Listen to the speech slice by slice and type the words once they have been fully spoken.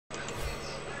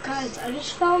Guys, I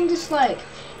just found this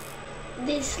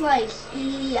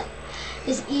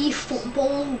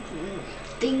efootball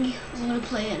thing. I'm gonna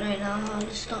play it right now. I'll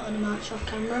just start on the match off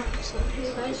camera. So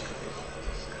here, guys.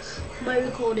 Am I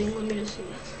recording? Let me just see.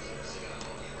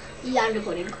 Yeah, I'm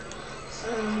recording.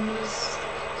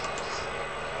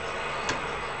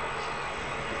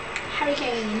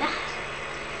 Hurricane.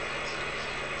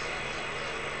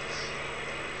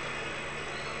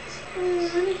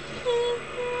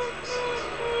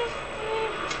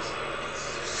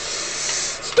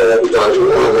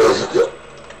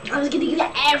 I was gonna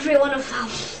get every one of them.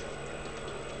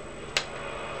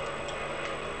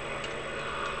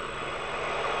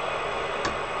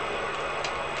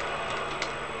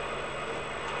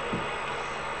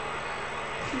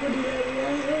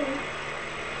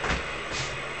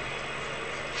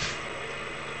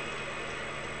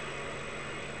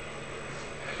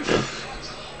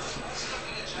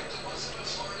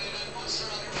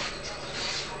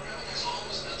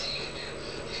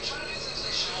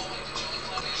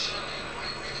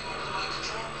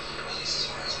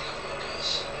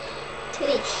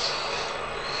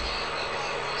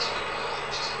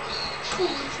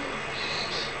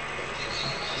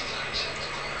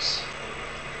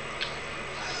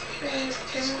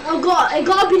 I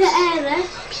got a bit of air there.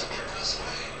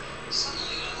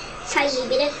 Tiny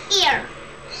bit of air.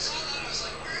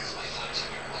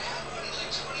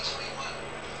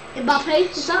 Mbappe,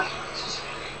 is that?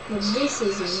 Well, this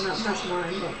isn't. That's my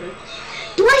Mbappe.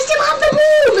 Do I still have the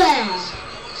ball there?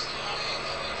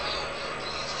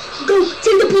 Go,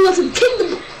 take the ball off him. Take the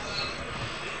ball.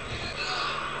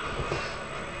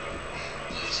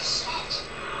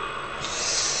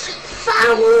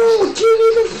 Foul! Give me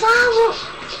the foul!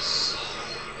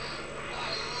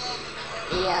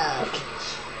 Yeah.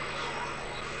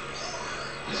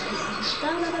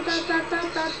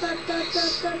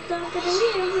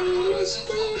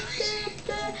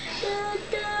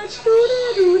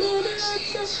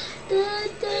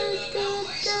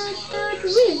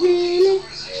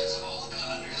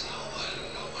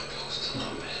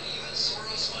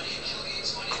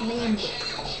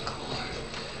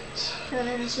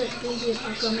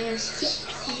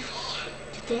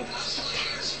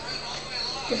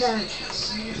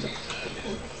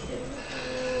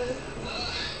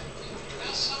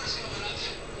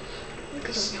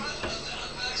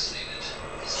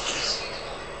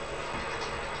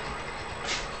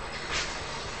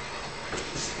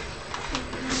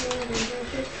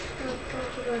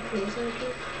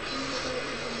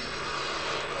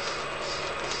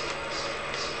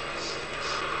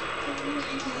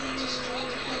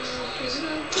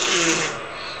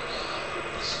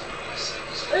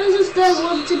 I just don't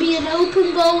want to be an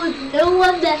open goal with no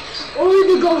one there,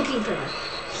 only the goalkeeper.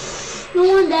 No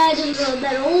one there, just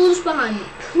they're all just behind me.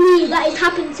 Please, that is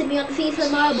happening to me on FIFA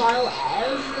Mobile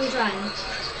every time.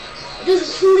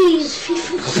 Just please,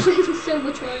 FIFA Mobile is so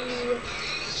much fun.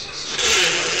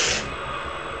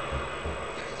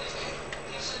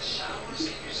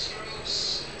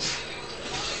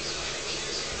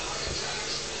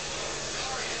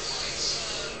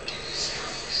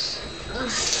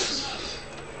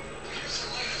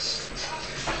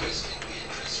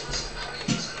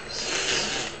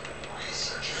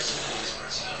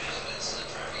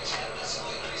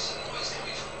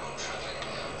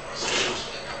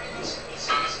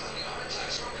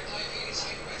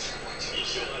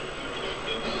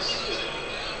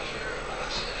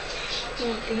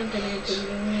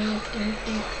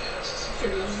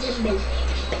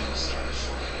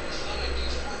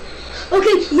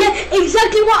 Okay, yeah,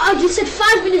 exactly what I just said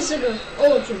 5 minutes ago.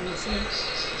 Oh, 2 minutes ago.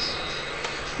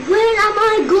 When am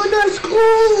I gonna score?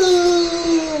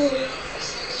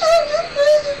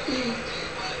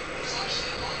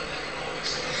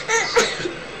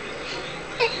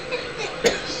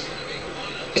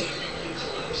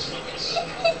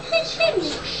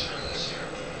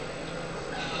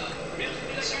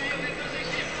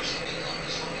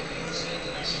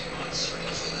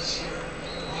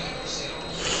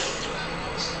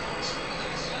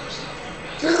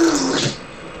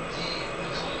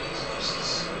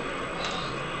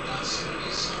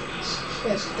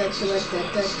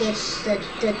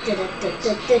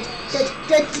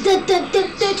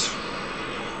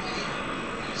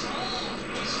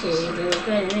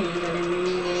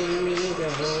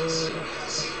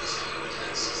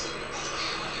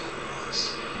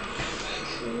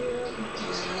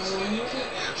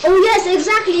 Oh yes,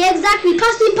 exactly.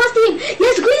 Pass him.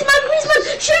 Yes, Griezmann,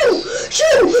 shoot.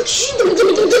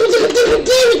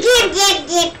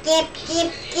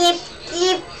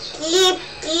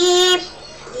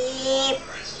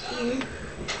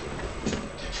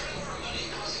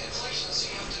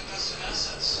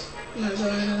 I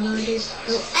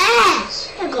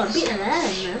got beat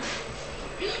there.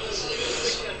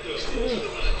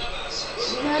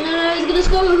 No, he's gonna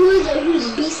score. Who's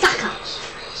B-Saka?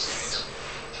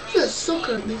 Who's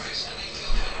soccer? No.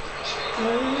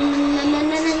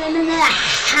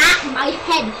 Ha! My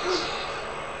head.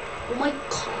 Oh my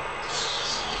god.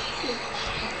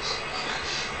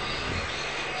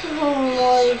 Oh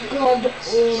my god.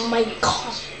 Oh my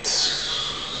god.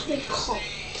 My god.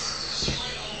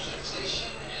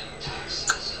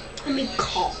 My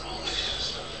god.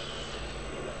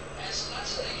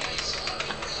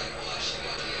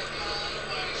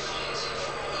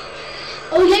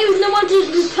 Oh yeah, there's no one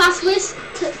to pass with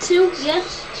to, yeah.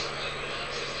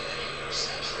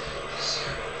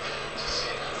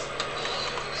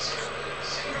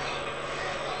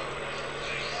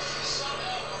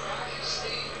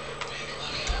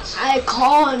 I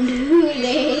can't do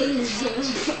this.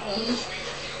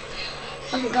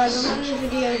 Okay guys, I'm ending the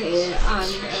video here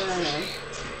and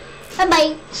bye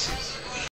bye.